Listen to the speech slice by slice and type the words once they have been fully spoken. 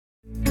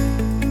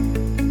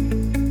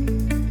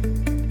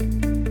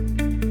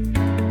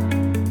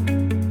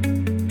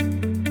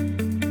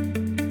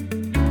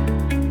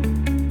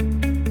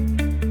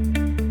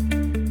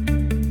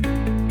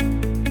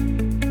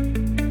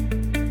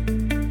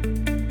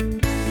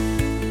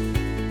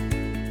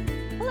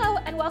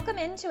Welcome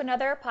into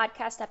another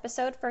podcast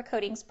episode for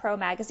Coatings Pro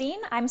magazine.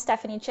 I'm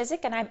Stephanie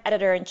Chiswick and I'm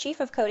editor-in-chief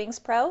of Coatings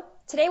Pro.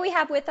 Today we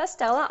have with us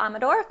Stella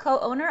Amador,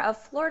 co-owner of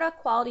Florida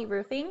Quality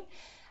Roofing.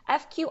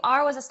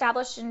 FQR was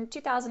established in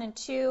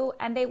 2002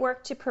 and they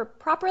work to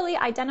properly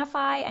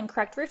identify and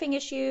correct roofing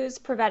issues,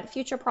 prevent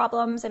future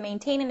problems, and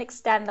maintain and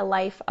extend the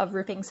life of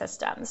roofing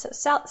systems.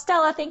 So,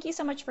 Stella, thank you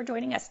so much for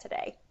joining us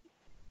today.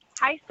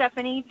 Hi,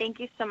 Stephanie.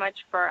 Thank you so much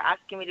for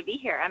asking me to be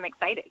here. I'm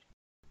excited.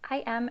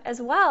 I am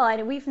as well.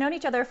 And we've known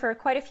each other for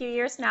quite a few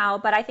years now,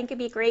 but I think it'd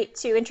be great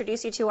to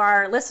introduce you to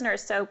our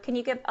listeners. So can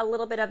you give a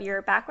little bit of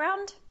your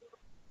background?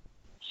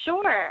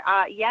 Sure.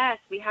 Yes,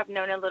 we have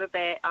known a little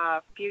bit,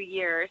 a few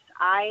years.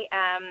 I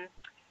am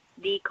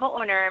the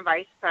co-owner and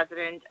vice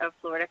president of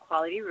Florida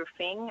Quality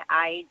Roofing.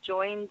 I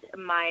joined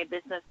my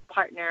business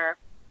partner.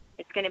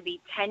 It's going to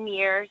be 10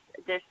 years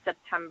this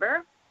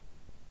September.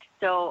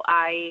 So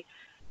I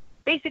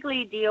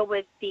basically deal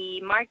with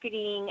the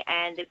marketing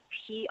and the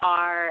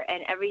PR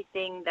and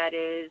everything that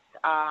is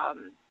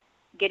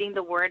getting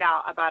the word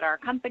out about our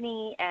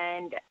company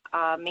and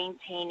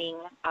maintaining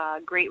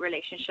great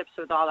relationships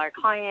with all our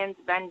clients,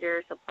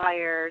 vendors,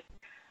 suppliers,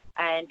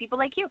 and people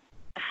like you.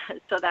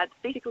 So that's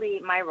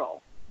basically my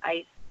role.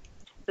 I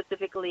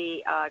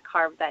specifically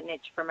carved that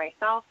niche for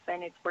myself,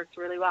 and it's worked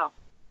really well.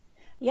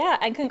 Yeah,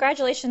 and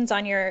congratulations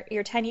on your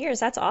 10 years.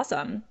 That's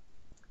awesome.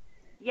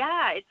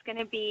 Yeah, it's going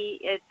to be,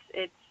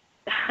 it's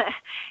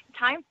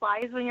time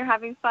flies when you're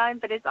having fun,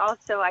 but it's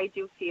also, I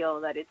do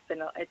feel that it's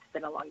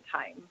been a long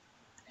time.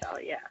 So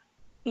yeah.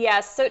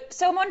 Yes.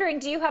 So I'm wondering,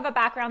 do you have a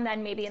background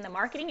then maybe in the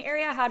marketing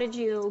area? How did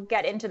you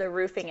get into the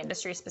roofing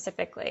industry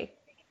specifically?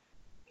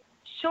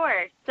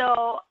 Sure.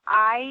 So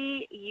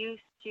I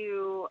used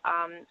to,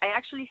 I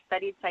actually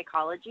studied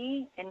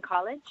psychology in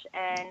college,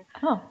 and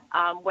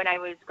when I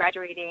was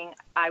graduating,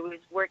 I was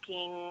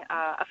working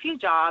a few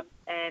jobs,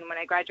 and when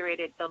I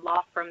graduated, the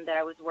law firm that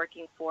I was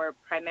working for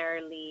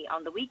primarily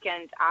on the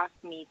weekends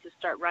asked me to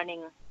start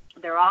running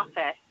their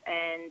office,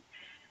 and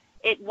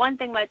one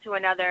thing led to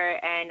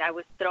another, and I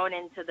was thrown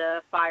into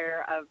the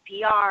fire of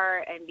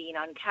PR and being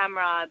on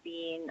camera,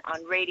 being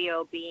on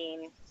radio,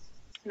 being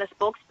the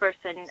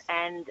spokesperson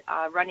and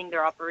running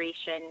their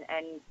operation.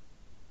 And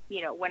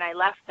you know, when I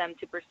left them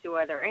to pursue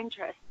other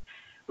interests,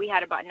 we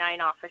had about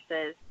 9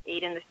 offices,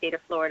 8 in the state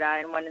of Florida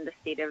and 1 in the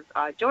state of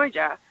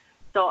Georgia.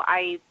 So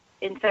I,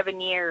 in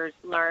 7 years,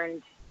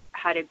 learned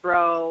how to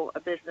grow a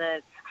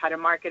business, how to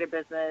market a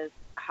business,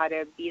 how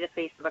to be the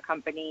face of a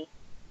company.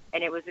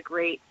 And it was a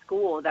great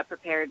school that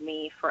prepared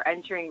me for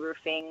entering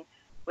roofing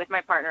with my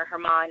partner,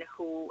 Herman,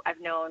 who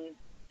I've known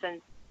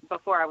since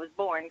before I was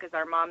born because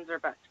our moms are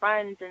best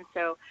friends. And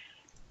so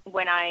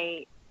when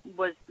I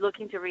was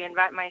looking to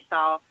reinvent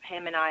myself,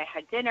 him and I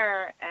had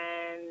dinner,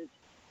 and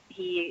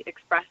he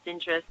expressed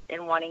interest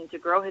in wanting to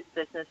grow his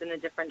business in a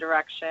different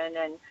direction.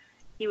 And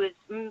he was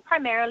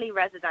primarily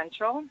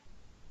residential,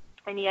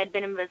 and he had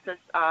been in business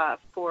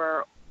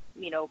for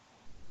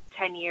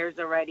 10 years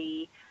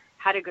already,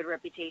 had a good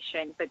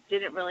reputation, but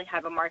didn't really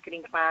have a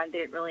marketing plan,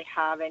 didn't really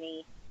have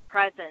any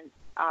presence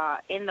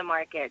in the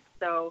market.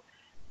 So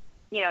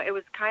it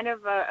was kind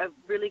of a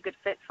really good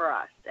fit for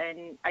us.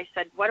 And I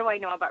said, what do I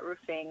know about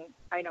roofing?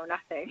 I know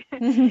nothing.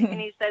 And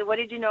he said, what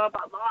did you know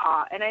about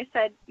law? And I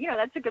said,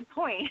 that's a good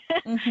point.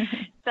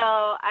 So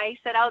I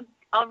said,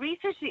 I'll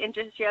research the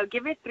industry. I'll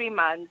give it 3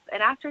 months.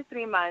 And after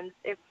 3 months,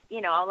 if,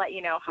 I'll let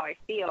you know how I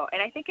feel. And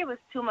I think it was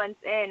 2 months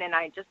in, and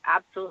I just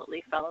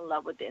absolutely fell in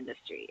love with the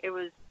industry. It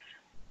was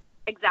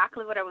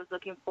exactly what I was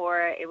looking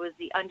for. It was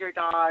the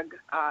underdog,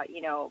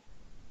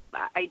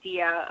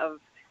 idea of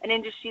an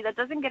industry that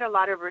doesn't get a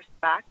lot of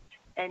respect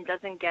and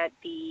doesn't get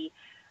the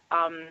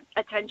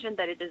attention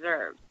that it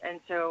deserves. And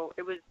so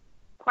it was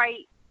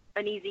quite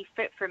an easy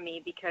fit for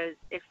me because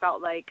it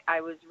felt like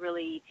I was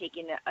really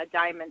taking a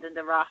diamond in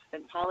the rough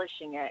and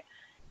polishing it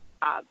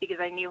because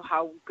I knew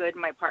how good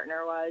my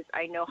partner was.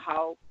 I know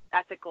how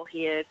ethical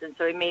he is. And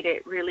so it made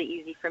it really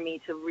easy for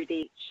me to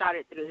really shout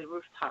it through the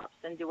rooftops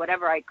and do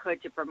whatever I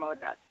could to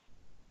promote us.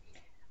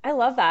 I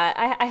love that.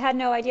 I had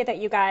no idea that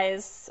you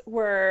guys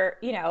were,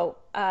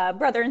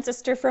 brother and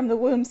sister from the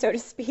womb, so to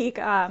speak.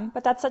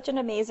 But that's such an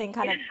amazing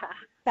kind of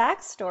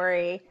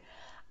backstory.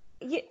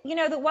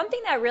 The one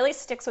thing that really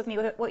sticks with me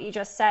with what you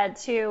just said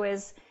too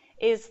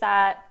is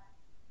that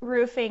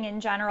roofing in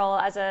general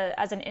as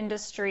an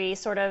industry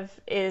sort of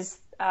is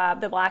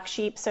the black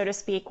sheep, so to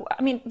speak.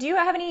 I mean, do you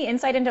have any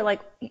insight into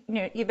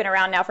you've been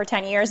around now for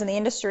 10 years in the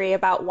industry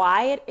about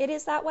why it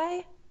is that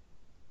way?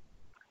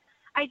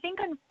 I think,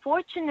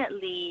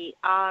 unfortunately,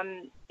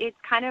 it's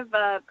kind of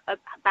a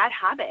bad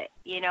habit.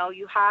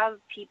 You have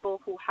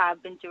people who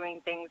have been doing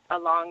things a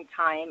long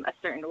time a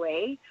certain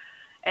way,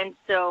 and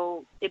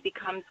so it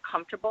becomes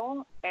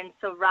comfortable. And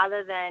so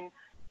rather than,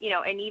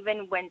 and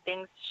even when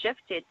things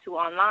shifted to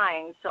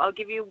online, so I'll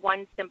give you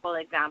one simple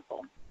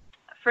example.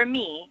 For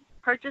me,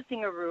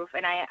 purchasing a roof,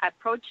 and I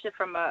approached it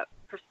from a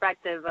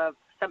perspective of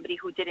somebody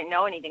who didn't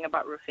know anything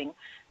about roofing.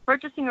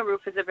 Purchasing a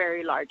roof is a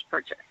very large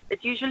purchase.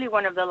 It's usually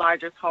one of the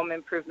largest home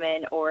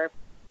improvement or,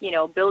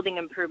 building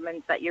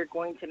improvements that you're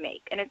going to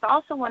make. And it's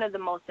also one of the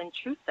most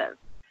intrusive.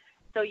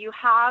 So you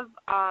have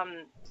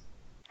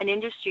an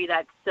industry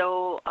that's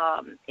so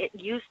it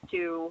used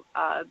to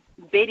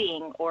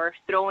bidding or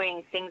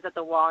throwing things at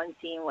the wall and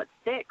seeing what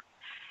sticks.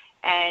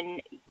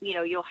 And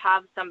you'll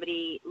have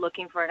somebody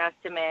looking for an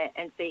estimate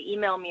and say,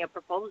 email me a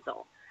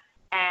proposal.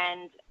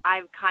 And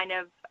I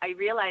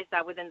realized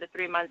that within the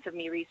 3 months of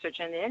me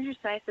researching the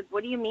industry, I said,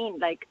 what do you mean?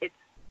 Like, it's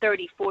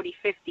 30, 40,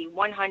 50,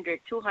 100,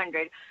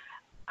 200,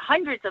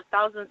 hundreds of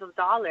thousands of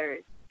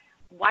dollars.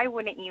 Why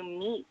wouldn't you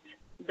meet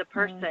the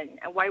person?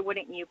 And why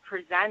wouldn't you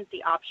present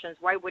the options?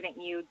 Why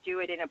wouldn't you do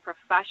it in a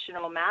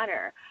professional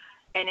manner?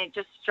 And it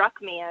just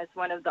struck me as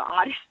one of the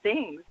oddest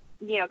things,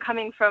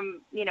 coming from,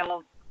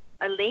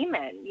 a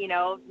layman,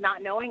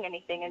 not knowing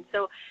anything. And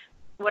so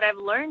what I've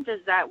learned is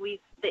that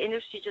the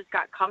industry just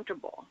got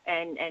comfortable,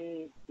 and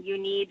you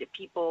need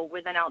people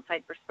with an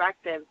outside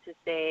perspective to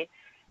say,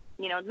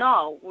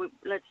 no,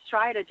 let's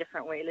try it a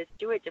different way. Let's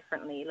do it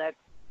differently. Let's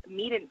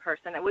meet in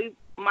person.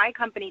 My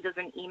company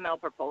doesn't email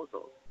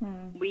proposals.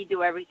 We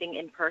do everything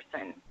in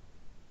person.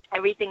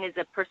 Everything is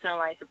a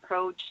personalized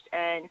approach,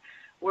 and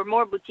we're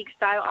more boutique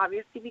style,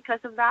 obviously, because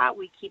of that.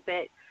 We keep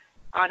it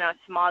on a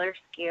smaller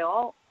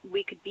scale.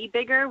 We could be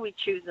bigger. We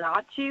choose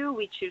not to.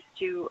 We choose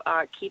to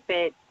keep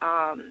it,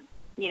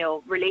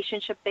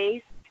 relationship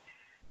based.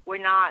 We're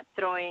not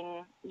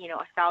throwing,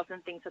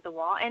 1,000 things at the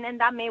wall, and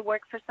that may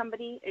work for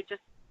somebody. It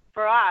just,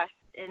 for us,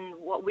 and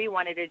what we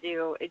wanted to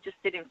do, it just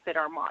didn't fit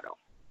our model.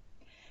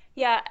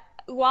 Yeah,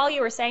 while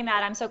you were saying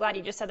that, I'm so glad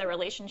you just said the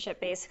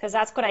relationship base, because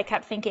that's what I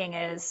kept thinking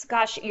is,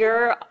 gosh,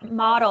 your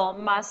model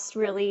must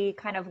really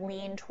kind of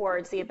lean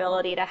towards the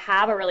ability to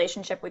have a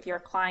relationship with your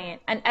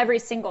client and every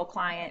single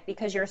client,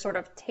 because you're sort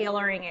of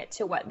tailoring it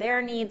to what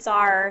their needs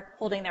are,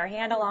 holding their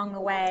hand along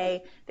the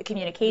way. The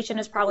communication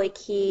is probably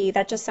key.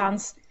 That just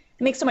it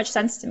makes so much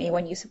sense to me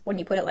when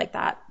you put it like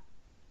that.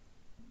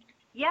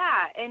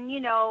 Yeah, and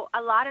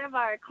a lot of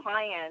our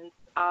clients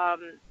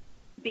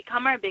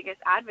become our biggest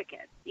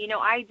advocates.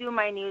 I do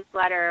my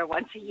newsletter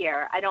once a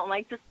year. I don't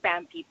like to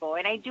spam people,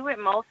 and I do it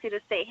mostly to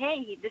say,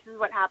 hey, this is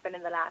what happened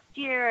in the last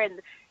year, and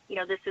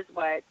this is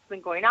what's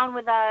been going on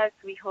with us.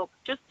 We hope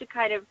just to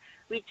kind of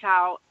reach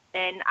out,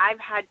 and I've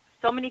had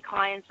so many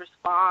clients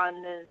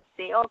respond and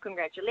say, oh,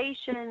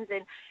 congratulations,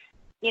 and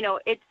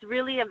it's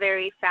really a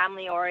very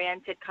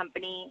family-oriented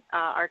company.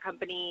 Our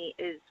company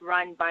is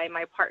run by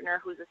my partner,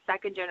 who's a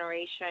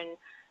second-generation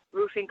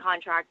roofing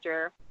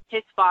contractor.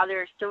 His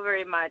father is still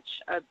very much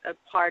a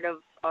part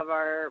of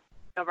our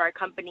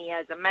company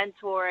as a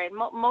mentor, and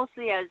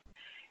mostly as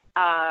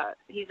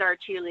he's our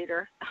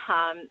cheerleader.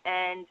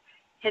 And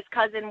his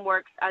cousin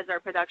works as our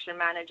production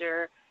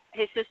manager.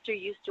 His sister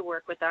used to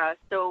work with us,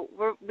 so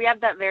we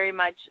have that very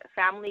much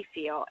family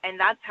feel, and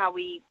that's how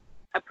we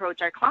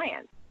approach our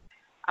clients.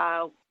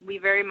 We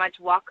very much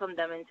welcome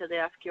them into the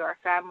FQR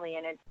family,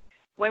 and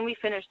when we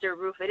finish their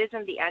roof, it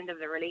isn't the end of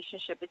the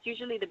relationship. It's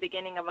usually the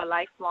beginning of a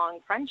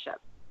lifelong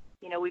friendship.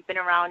 We've been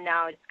around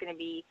now.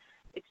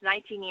 It's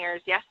 19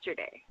 years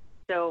yesterday.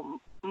 So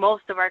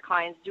most of our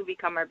clients do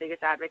become our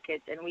biggest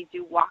advocates, and we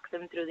do walk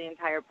them through the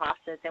entire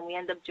process, and we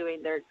end up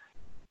doing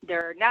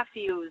their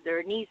nephews,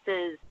 their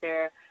nieces,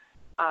 their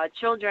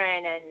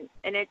children,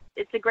 and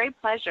it's a great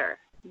pleasure.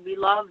 We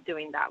love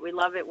doing that. We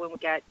love it when we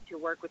get to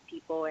work with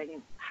people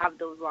and have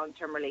those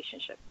long-term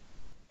relationships.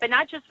 But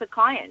not just with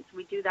clients.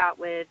 We do that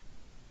with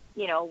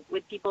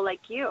people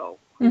like you,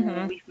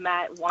 who we've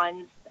met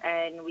once,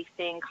 and we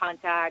stay in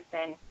contact,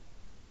 and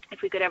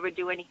if we could ever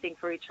do anything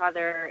for each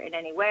other in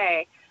any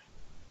way,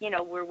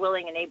 we're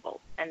willing and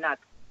able, and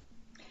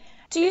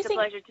it's a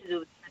pleasure to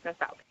do business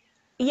out.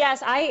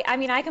 Yes, I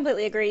mean, I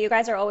completely agree. You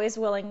guys are always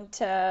willing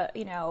to,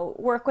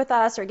 work with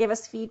us or give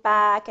us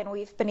feedback, and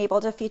we've been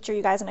able to feature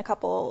you guys in a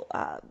couple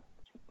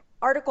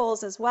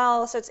articles as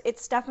well. So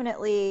it's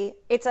definitely,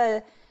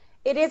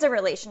 it is a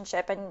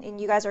relationship,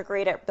 and you guys are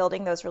great at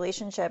building those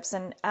relationships.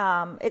 And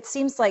it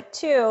seems like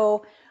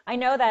too, I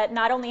know that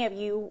not only have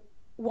you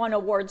won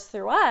awards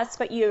through us,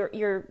 but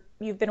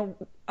you've been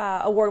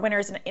award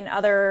winners in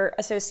other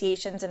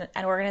associations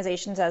and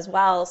organizations as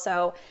well.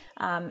 So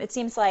it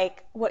seems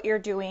like what you're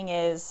doing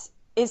is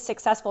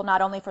successful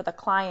not only for the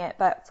client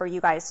but for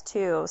you guys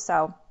too.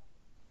 So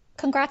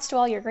congrats to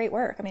all your great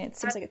work. I mean, it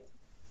seems like it's...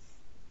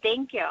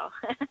 Thank you.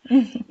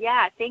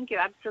 Yeah, thank you.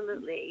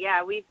 Absolutely.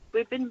 Yeah, we've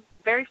been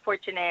very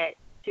fortunate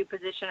to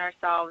position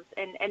ourselves,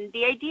 and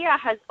the idea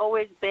has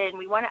always been,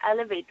 we want to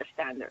elevate the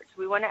standards.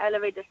 We want to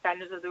elevate the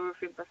standards of the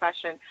roofing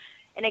profession.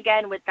 And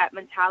again, with that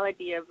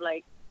mentality of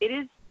like, it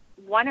is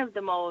one of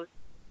the most,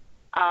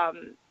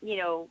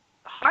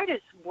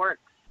 hardest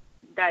works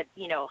that,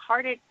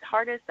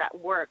 hardest at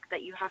work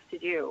that you have to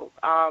do.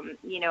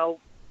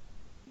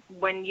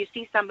 When you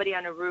see somebody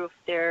on a roof,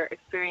 they're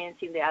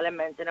experiencing the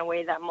elements in a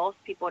way that most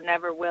people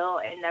never will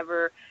and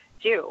never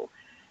do.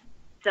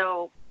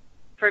 So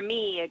for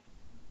me,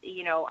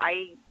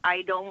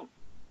 I don't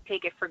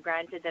take it for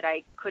granted that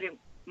I couldn't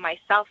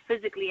myself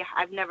physically.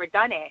 I've never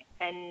done it,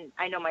 and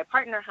I know my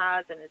partner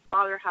has, and his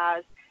father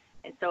has,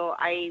 and so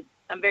I'm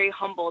very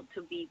humbled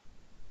to be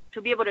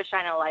able to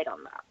shine a light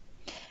on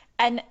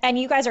that. And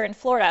you guys are in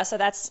Florida, so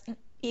that's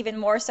even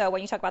more so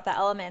when you talk about the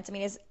elements. I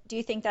mean, do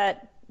you think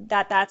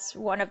that's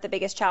one of the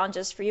biggest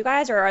challenges for you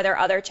guys, or are there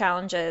other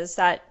challenges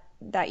that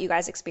you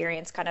guys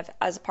experience kind of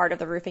as part of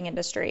the roofing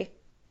industry?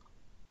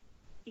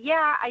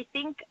 Yeah, I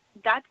think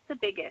that's the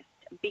biggest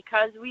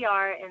because we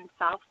are in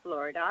South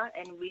Florida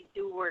and we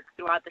do work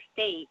throughout the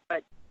state,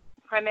 but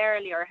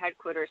primarily our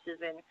headquarters is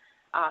in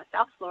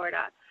South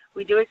Florida.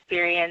 We do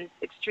experience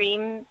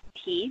extreme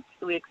heat.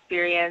 We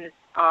experience,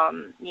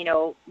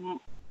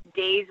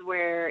 days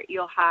where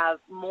you'll have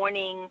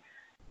morning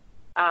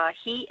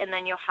heat and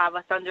then you'll have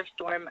a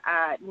thunderstorm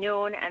at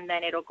noon and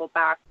then it'll go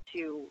back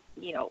to,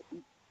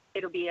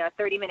 it'll be a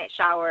 30-minute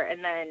shower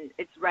and then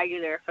it's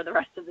regular for the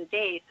rest of the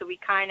day. So we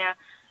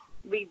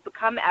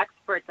become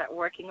experts at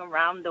working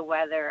around the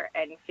weather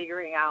and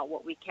figuring out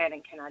what we can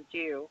and cannot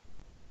do.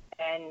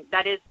 And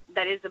that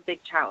is a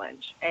big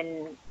challenge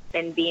in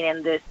being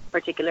in this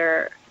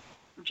particular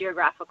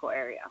geographical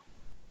area.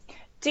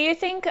 Do you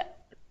think,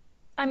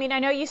 I mean, I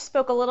know you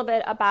spoke a little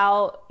bit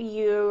about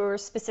you're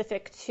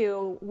specific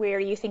to where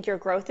you think your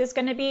growth is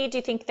going to be. Do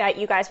you think that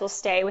you guys will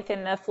stay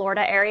within the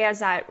Florida area? Is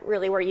that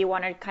really where you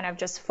want to kind of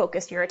just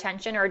focus your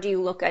attention, or do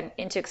you look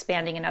into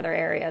expanding in other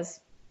areas?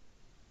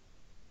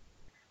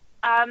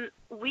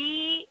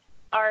 We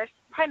are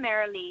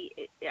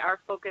primarily, our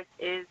focus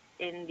is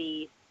in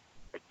the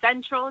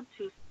central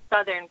to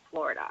southern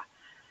Florida.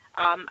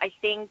 I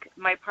think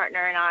my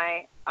partner and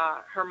I,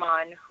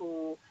 Herman,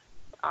 who,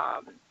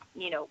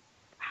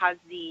 has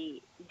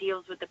the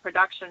deals with the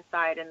production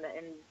side and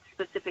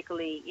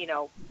specifically,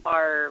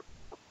 our,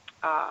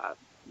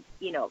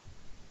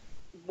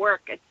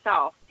 work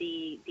itself,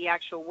 the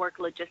actual work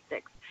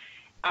logistics.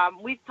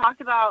 We've talked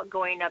about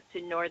going up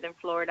to northern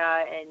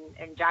Florida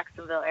and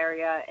Jacksonville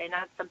area, and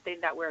that's something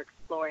that we're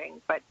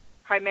exploring. But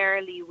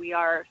primarily, we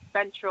are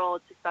central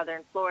to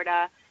southern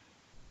Florida.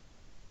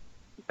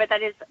 But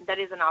that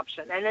is an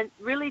option, and it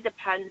really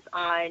depends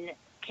on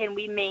can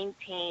we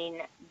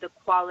maintain the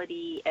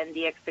quality and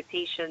the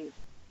expectations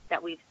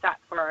that we've set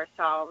for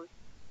ourselves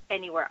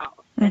anywhere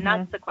else, and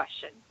that's the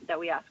question that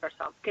we ask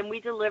ourselves: can we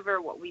deliver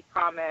what we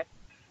promised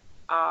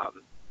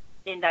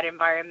in that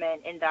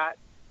environment, in that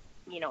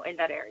in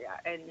that area?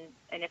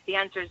 And if the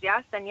answer is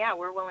yes, then yeah,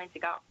 we're willing to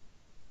go.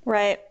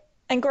 Right.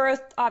 And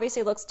growth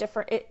obviously looks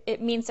different.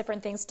 It means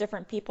different things to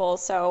different people.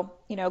 So,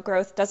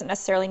 growth doesn't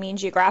necessarily mean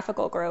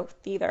geographical growth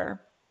either.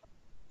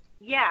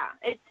 Yeah,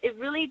 it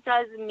really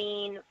does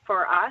mean,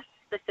 for us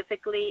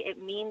specifically,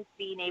 it means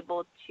being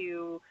able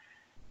to,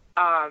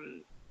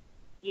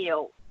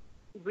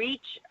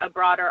 reach a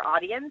broader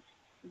audience,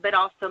 but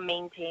also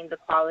maintain the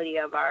quality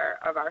of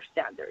our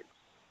standards.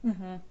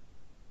 Mm-hmm.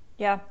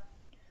 Yeah.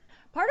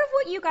 Part of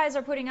what you guys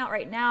are putting out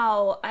right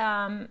now,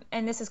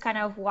 and this is kind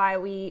of why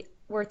we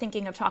were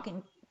thinking of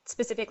talking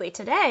specifically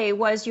today,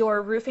 was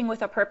your Roofing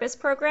with a Purpose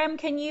program.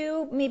 Can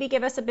you maybe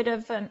give us a bit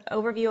of an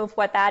overview of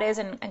what that is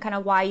and kind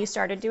of why you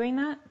started doing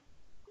that?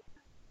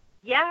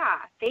 Yeah,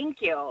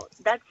 thank you.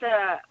 That's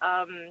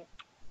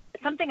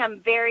something I'm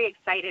very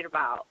excited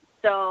about.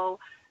 So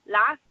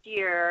last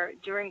year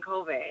during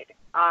COVID,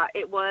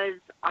 it was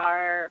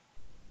our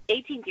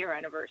 18th year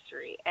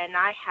anniversary, and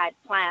I had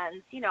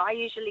plans. I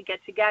usually get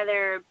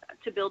together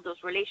to build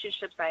those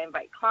relationships. I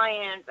invite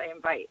clients, I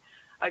invite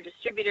our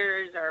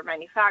distributors, our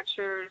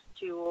manufacturers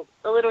to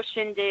a little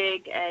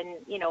shindig and,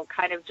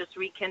 kind of just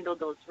rekindle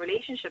those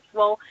relationships.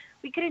 Well,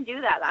 we couldn't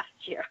do that last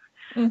year.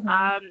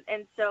 Mm-hmm.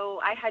 And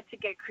so I had to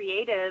get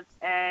creative,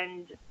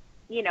 and,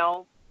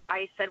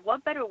 I said,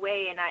 what better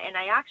way? And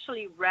I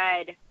actually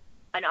read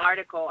an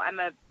article.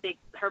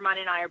 Herman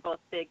and I are both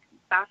big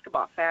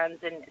basketball fans,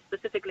 and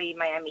specifically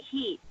Miami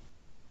Heat.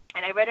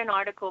 And I read an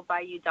article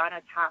by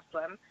Udonis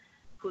Haslem,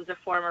 who's a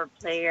former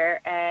player,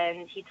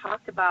 and he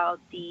talked about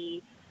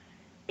the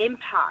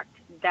impact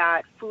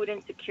that food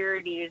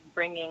insecurity is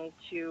bringing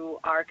to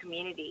our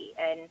community.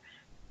 And,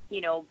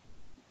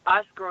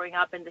 us growing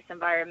up in this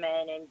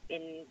environment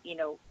and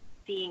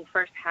seeing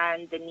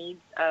firsthand the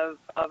needs of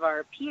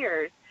our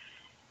peers,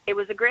 it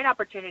was a great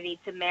opportunity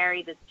to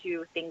marry the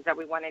two things that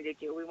we wanted to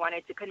do. We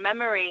wanted to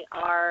commemorate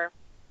our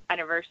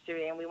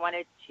anniversary, and we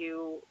wanted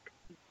to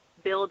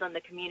build on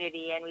the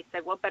community. And we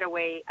said, what better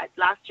way?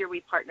 Last year,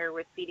 we partnered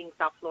with Feeding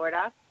South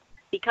Florida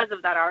because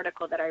of that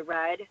article that I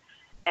read.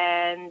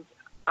 And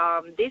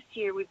this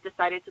year, we've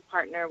decided to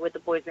partner with the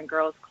Boys and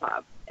Girls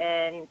Club.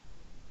 And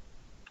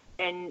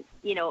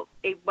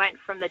it went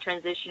from the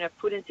transition of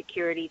food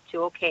insecurity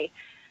to, okay,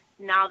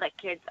 now that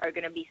kids are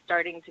going to be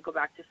starting to go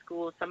back to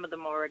school, some of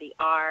them already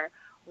are,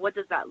 what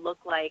does that look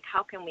like?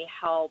 How can we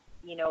help?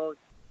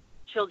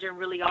 Children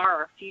really are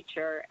our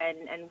future,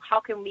 and how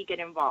can we get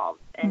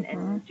involved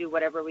and do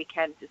whatever we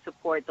can to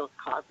support those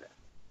causes?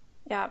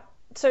 Yeah.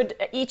 So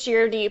each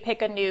year, do you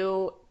pick a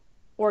new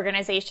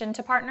organization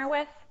to partner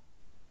with?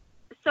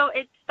 So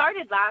it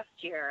started last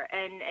year,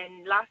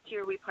 and last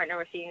year we partnered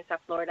with Feeding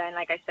South Florida, and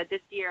like I said,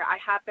 this year I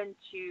happen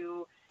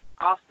to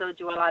also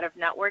do a lot of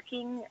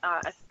networking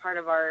as part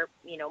of our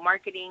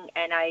marketing,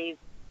 and I've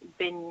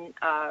been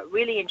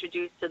really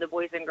introduced to the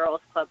Boys and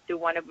Girls Club through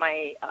one of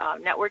my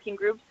networking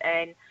groups,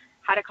 and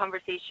had a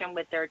conversation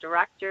with their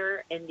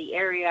director in the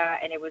area,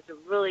 and it was a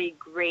really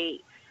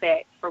great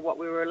fit for what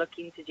we were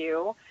looking to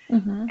do.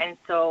 Mm-hmm. And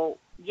so,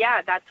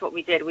 yeah, that's what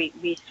we did.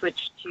 We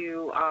switched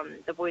to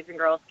the Boys and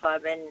Girls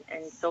Club,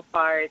 and so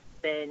far it's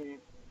been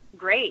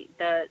great.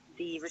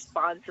 The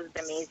response has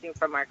been amazing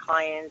from our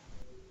clients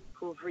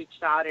who've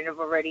reached out and have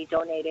already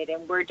donated,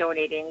 and we're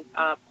donating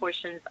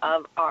portions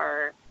of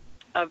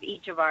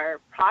each of our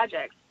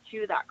projects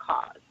to that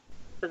cause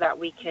so that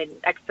we can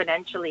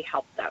exponentially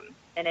help them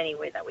in any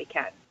way that we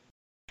can.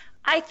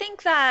 I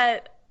think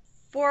that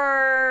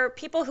for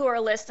people who are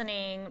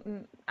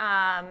listening,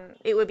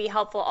 it would be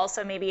helpful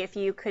also maybe if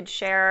you could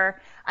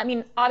share. I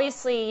mean,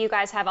 obviously, you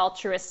guys have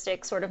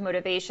altruistic sort of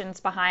motivations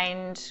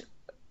behind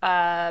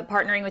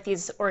partnering with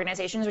these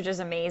organizations, which is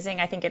amazing.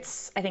 I think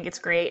it's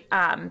great.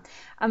 I'm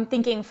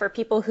thinking for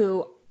people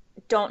who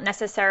don't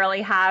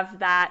necessarily have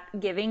that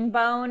giving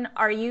bone,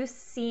 are you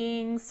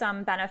seeing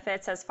some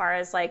benefits as far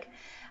as like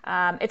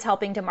it's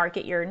helping to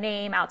market your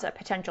name out to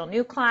potential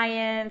new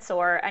clients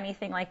or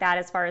anything like that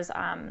as far as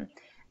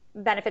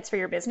benefits for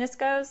your business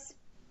goes?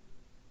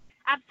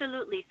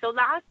 Absolutely. So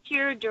last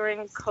year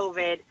during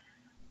COVID,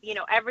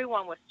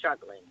 everyone was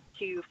struggling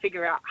to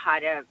figure out how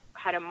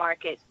to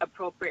market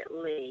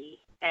appropriately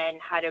and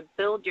how to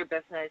build your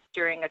business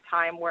during a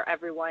time where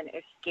everyone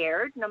is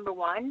scared, number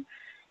one,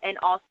 and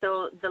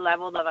also the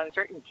level of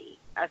uncertainty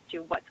as to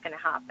what's going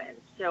to happen.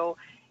 So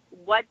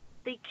what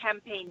the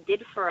campaign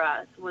did for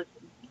us was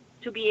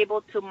to be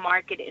able to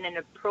market in an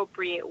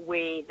appropriate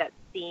way that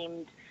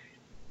seemed,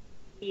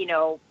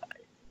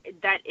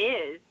 that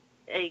is,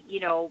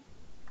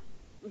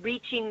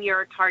 reaching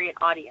your target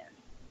audience,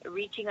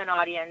 reaching an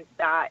audience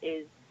that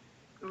is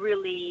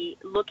really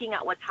looking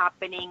at what's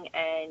happening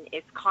and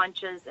is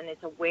conscious and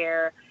is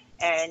aware.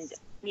 And,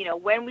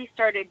 when we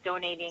started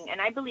donating, and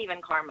I believe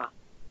in karma,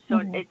 so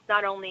it's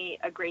not only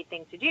a great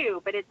thing to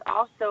do, but it's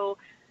also,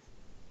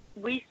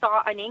 we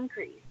saw an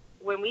increase.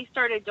 When we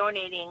started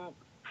donating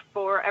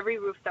for every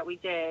roof that we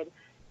did,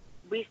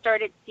 we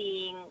started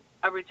seeing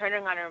a return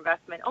on our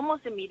investment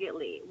almost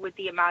immediately with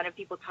the amount of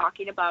people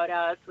talking about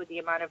us, with the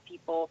amount of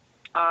people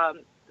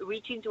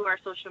reaching to our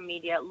social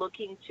media,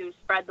 looking to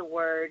spread the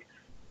word.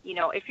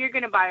 If you're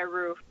going to buy a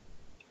roof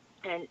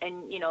and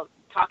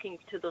talking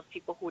to those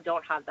people who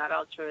don't have that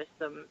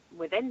altruism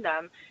within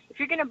them, if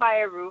you're going to buy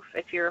a roof,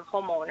 if you're a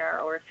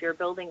homeowner or if you're a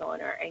building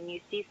owner and you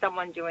see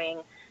someone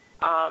doing,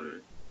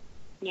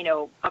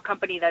 a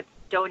company that's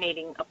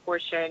donating a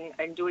portion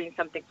and doing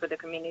something for the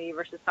community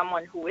versus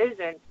someone who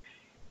isn't,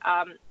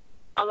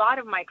 a lot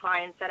of my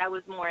clients said I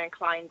was more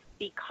inclined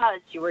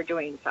because you were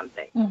doing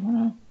something.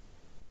 Mm-hmm.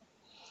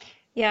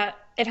 Yeah,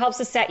 it helps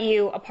to set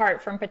you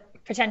apart from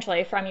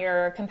potentially from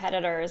your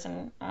competitors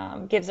and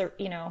gives a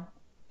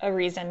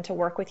reason to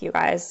work with you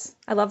guys.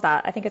 I love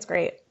that. I think it's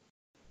great.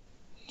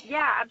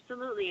 Yeah,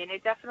 absolutely. And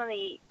it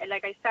definitely,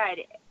 like I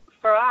said,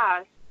 for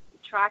us,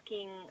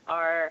 tracking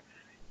our,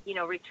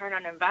 return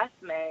on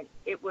investment,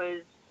 it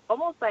was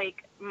almost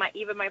like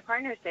even my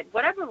partner said,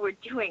 whatever we're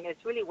doing is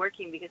really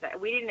working, because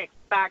we didn't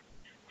expect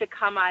to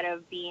come out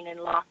of being in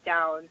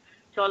lockdown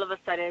to all of a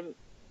sudden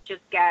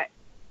just get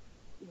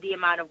the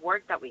amount of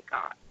work that we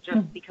got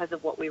just because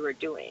of what we were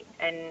doing.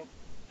 And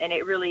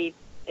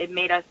it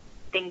made us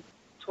think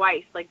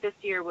twice. Like this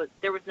year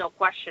there was no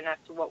question as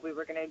to what we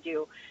were going to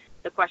do.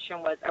 The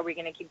question was, are we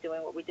going to keep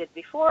doing what we did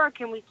before, or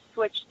can we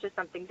switch to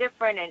something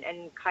different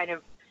and kind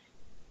of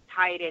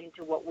tie it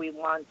into what we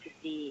want to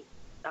see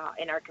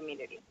in our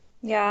community?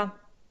 Yeah,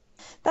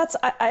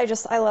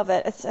 I love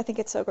it. I think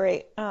it's so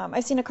great.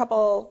 I've seen a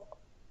couple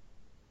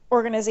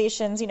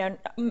organizations,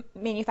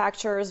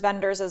 manufacturers,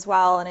 vendors as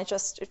well, and it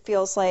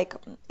feels like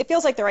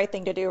the right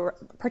thing to do,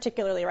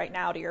 particularly right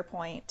now, to your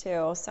point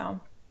too. So,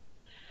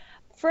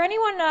 for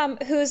anyone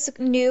who's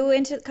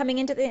coming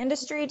into the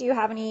industry, do you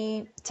have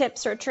any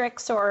tips or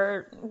tricks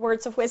or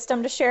words of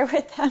wisdom to share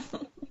with them?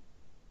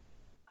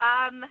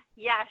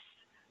 Yes.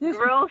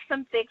 Grow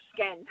some thick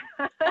skin.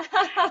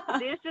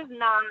 This is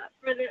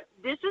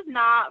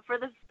not for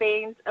the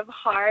faint of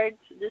heart.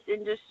 This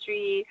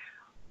industry,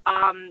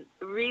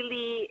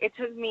 really, it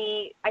took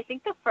me, I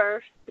think, the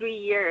first 3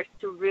 years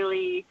to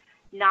really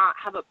not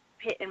have a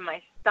pit in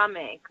my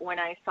stomach when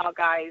I saw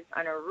guys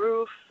on a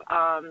roof.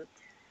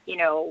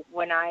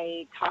 When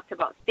I talked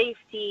about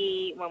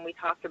safety, when we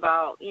talked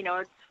about,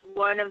 it's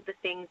one of the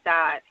things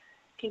that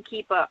can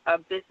keep a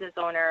business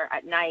owner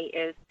at night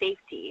is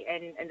safety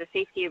and the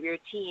safety of your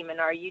team. And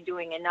are you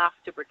doing enough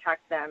to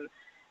protect them,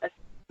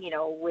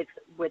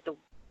 with the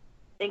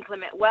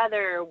inclement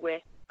weather,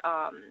 with,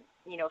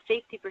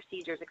 safety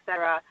procedures,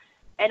 etc.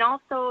 And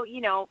also,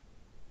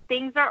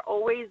 things are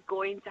always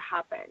going to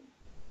happen.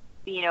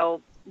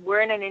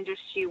 We're in an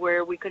industry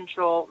where we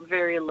control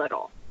very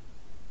little.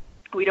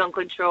 We don't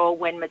control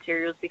when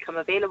materials become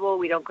available.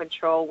 We don't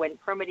control when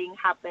permitting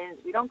happens.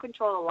 We don't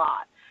control a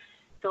lot.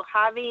 So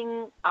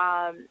having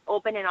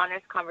open and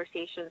honest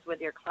conversations with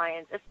your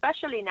clients,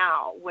 especially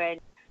now when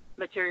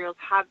materials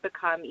have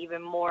become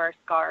even more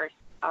scarce,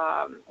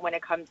 when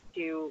it comes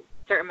to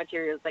certain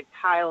materials like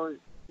tiles,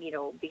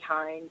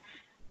 behind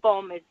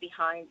foam is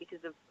behind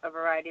because of a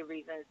variety of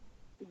reasons.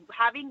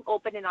 Having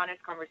open and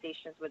honest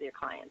conversations with your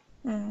clients.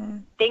 Mm-hmm.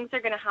 Things are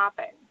going to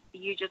happen.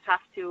 You just have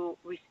to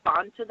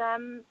respond to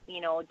them.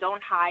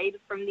 Don't hide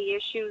from the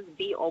issues.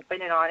 Be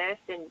open and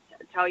honest and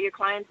tell your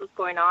clients what's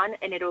going on,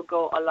 and it'll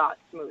go a lot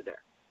smoother.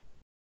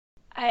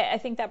 I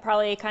think that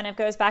probably kind of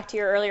goes back to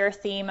your earlier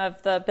theme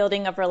of the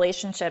building of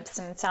relationships,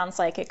 and it sounds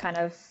like it kind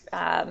of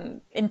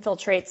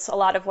infiltrates a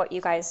lot of what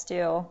you guys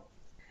do.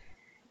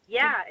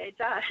 Yeah, it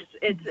does.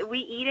 We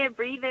eat it,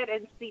 breathe it,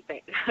 and sleep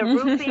it.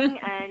 Roofing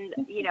and,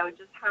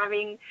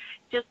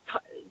 just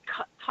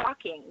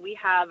talking. We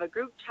have a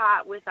group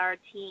chat with our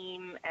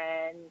team,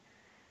 and,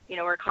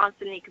 we're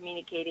constantly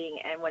communicating.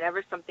 And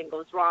whenever something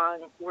goes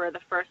wrong, we're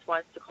the first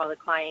ones to call the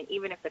client,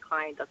 even if the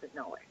client doesn't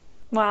know it.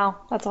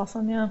 Wow, that's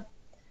awesome. Yeah.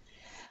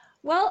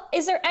 Well,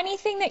 is there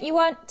anything that you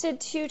wanted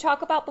to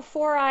talk about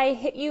before I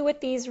hit you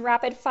with these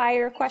rapid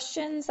fire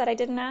questions that I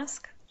didn't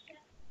ask?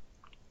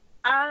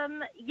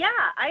 Yeah,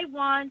 I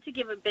want to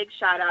give a big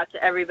shout out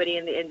to everybody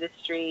in the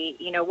industry.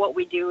 What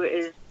we do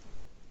is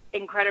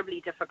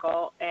incredibly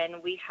difficult,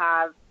 and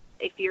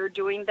if you're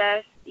doing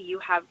this, you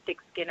have thick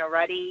skin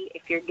already.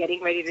 If you're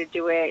getting ready to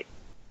do it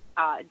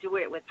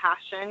with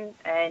passion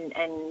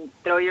and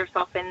throw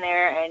yourself in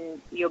there,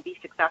 and you'll be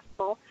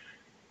successful.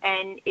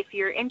 And if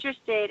you're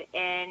interested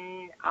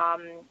in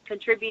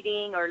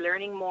contributing or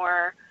learning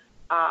more,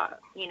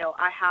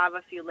 I have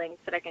a few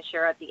links that I can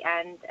share at the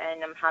end,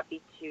 and I'm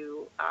happy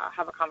to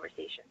have a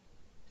conversation.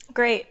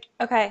 Great.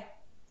 Okay.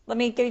 Let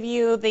me give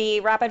you the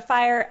rapid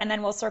fire, and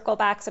then we'll circle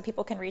back so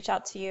people can reach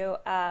out to you.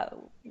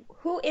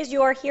 Who is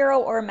your hero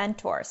or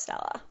mentor,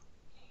 Stella?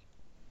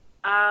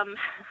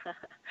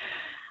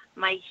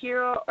 My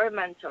hero or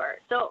mentor.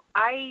 So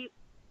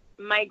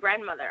my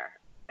grandmother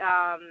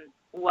I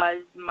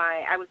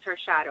was her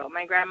shadow.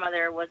 My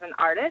grandmother was an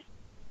artist.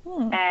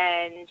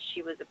 And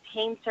she was a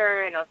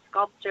painter and a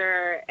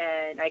sculptor,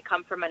 and I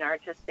come from an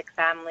artistic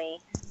family.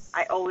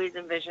 I always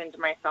envisioned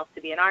myself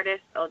to be an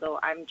artist, although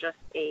I'm just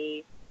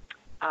an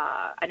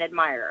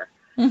admirer.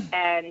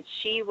 And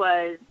she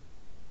was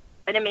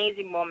an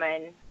amazing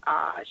woman.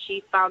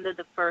 She founded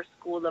the first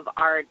school of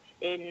art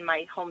in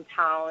my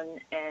hometown,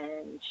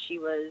 and she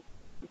was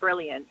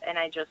brilliant. And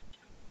I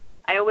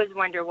always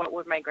wonder, what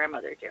would my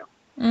grandmother do?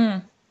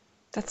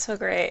 That's so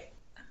great.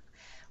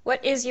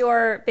 What is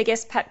your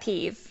biggest pet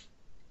peeve?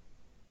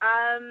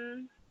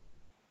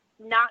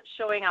 Not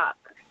showing up.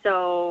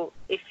 So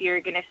if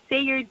you're going to say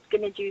you're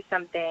going to do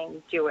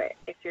something, do it.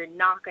 If you're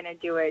not going to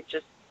do it,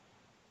 just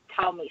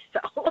tell me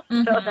so,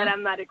 so that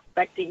I'm not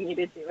expecting you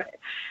to do it.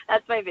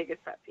 That's my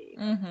biggest pet peeve.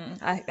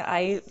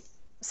 I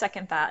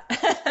second that.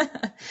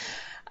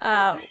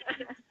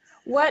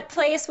 What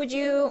place would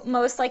you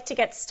most like to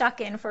get stuck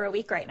in for a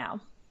week right now?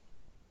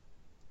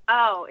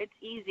 Oh, it's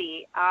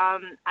easy.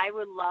 I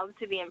would love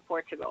to be in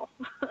Portugal.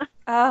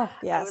 Oh,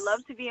 yes. I would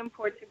love to be in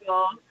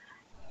Portugal,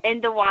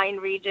 in the wine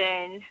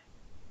region,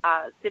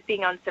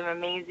 sipping on some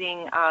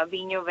amazing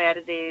Vinho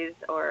Verdes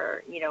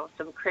or,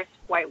 some crisp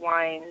white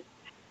wines.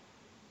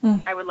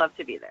 I would love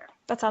to be there.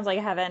 That sounds like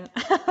heaven.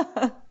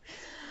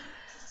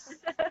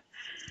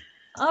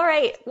 All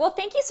right. Well,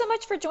 thank you so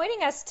much for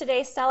joining us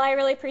today, Stella. I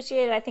really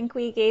appreciate it. I think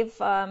we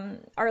gave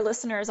our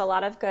listeners a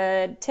lot of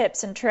good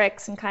tips and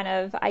tricks and kind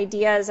of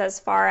ideas as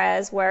far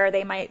as where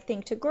they might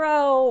think to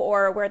grow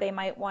or where they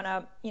might want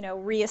to,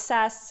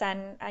 reassess.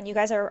 And you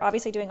guys are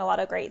obviously doing a lot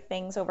of great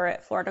things over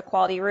at Florida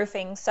Quality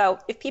Roofing. So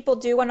if people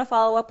do want to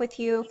follow up with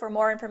you for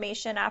more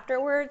information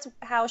afterwards,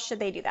 how should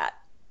they do that?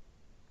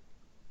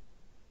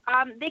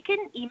 They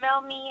can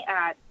email me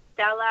at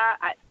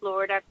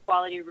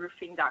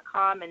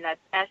Stella@FloridaQualityRoofing.com, and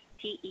that's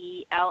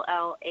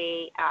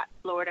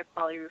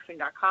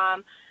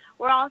STELLA@FloridaQualityRoofing.com.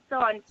 We're also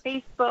on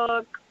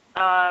Facebook.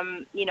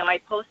 I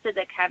posted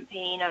a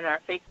campaign on our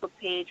Facebook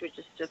page, which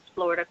is just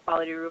Florida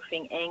Quality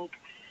Roofing Inc.,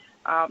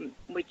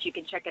 which you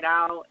can check it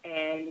out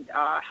and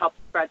help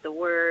spread the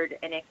word.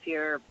 And if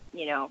you're,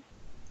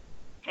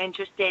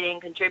 interested in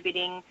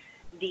contributing,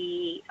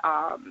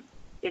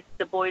 it's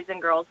the Boys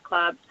and Girls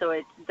Club, so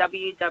it's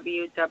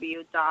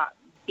www.B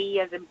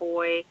as in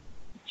boy,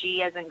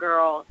 G as in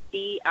girl,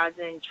 C as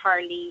in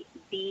Charlie,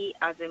 B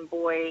as in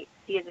boy,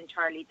 C as in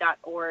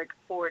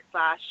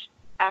Charlie.org/F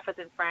as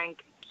in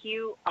Frank,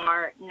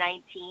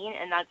 QR19,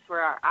 and that's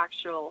where our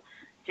actual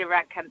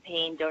direct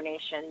campaign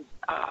donations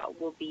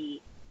will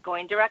be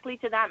going directly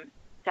to them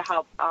to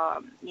help,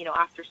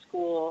 after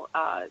school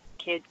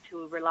kids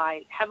who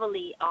rely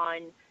heavily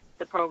on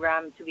the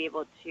program to be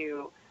able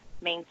to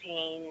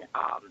maintain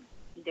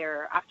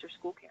their after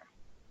school care.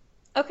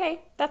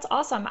 Okay, that's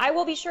awesome. I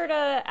will be sure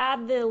to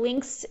add the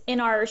links in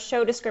our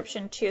show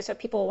description too, so if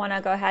people want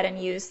to go ahead and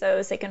use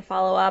those, they can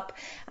follow up,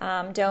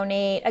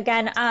 donate.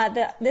 Again,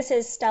 this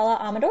is Stella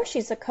Amador.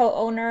 She's the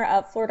co-owner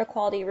of Florida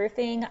Quality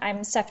Roofing.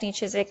 I'm Stephanie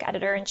Chizik,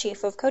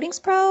 editor-in-chief of Coatings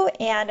Pro,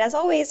 and as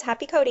always,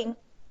 happy coating.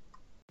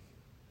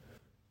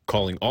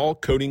 Calling all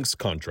coatings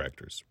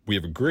contractors. We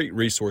have a great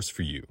resource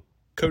for you.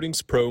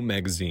 Coatings Pro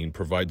magazine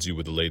provides you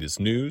with the latest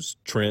news,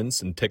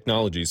 trends, and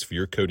technologies for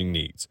your coating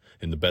needs.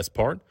 And the best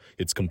part?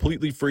 It's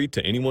completely free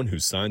to anyone who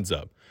signs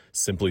up.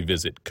 Simply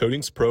visit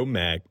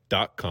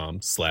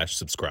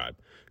coatingspromag.com/subscribe.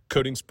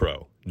 Coatings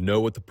Pro. Know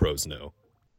what the pros know.